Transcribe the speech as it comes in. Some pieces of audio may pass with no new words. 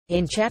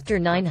In Chapter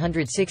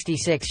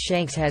 966,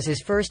 Shanks has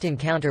his first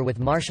encounter with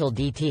Marshal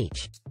D.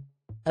 Teach.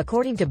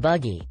 According to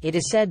Buggy, it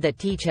is said that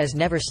Teach has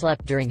never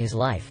slept during his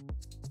life.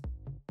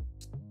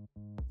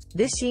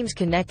 This seems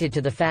connected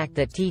to the fact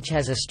that Teach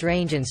has a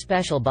strange and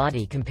special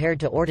body compared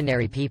to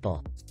ordinary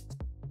people.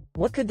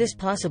 What could this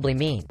possibly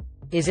mean?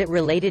 Is it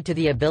related to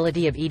the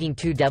ability of eating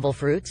 2 devil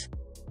fruits?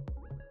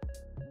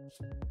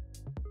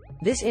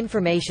 This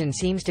information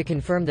seems to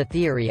confirm the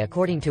theory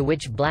according to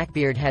which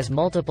Blackbeard has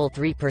multiple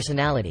 3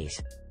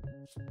 personalities.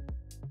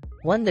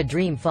 1. The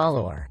dream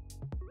follower.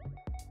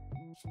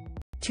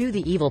 2.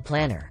 The evil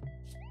planner.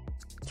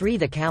 3.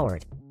 The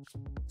coward.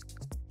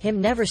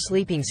 Him never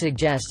sleeping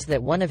suggests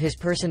that one of his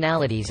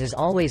personalities is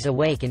always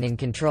awake and in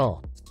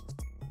control.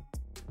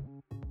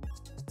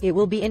 It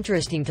will be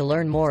interesting to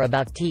learn more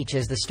about Teach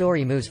as the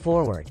story moves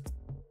forward.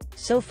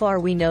 So far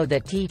we know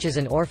that Teach is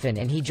an orphan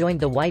and he joined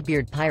the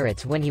Whitebeard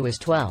Pirates when he was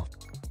 12.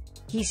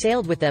 He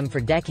sailed with them for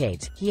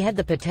decades. He had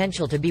the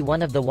potential to be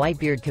one of the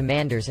Whitebeard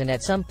Commanders, and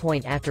at some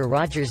point after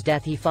Roger's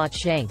death he fought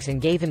Shanks and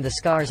gave him the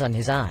scars on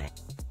his eye.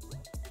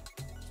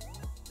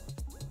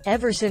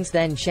 Ever since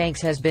then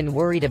Shanks has been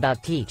worried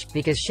about Teach,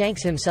 because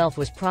Shanks himself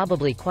was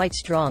probably quite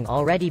strong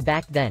already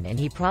back then and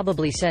he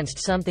probably sensed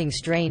something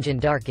strange and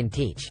dark in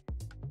Teach.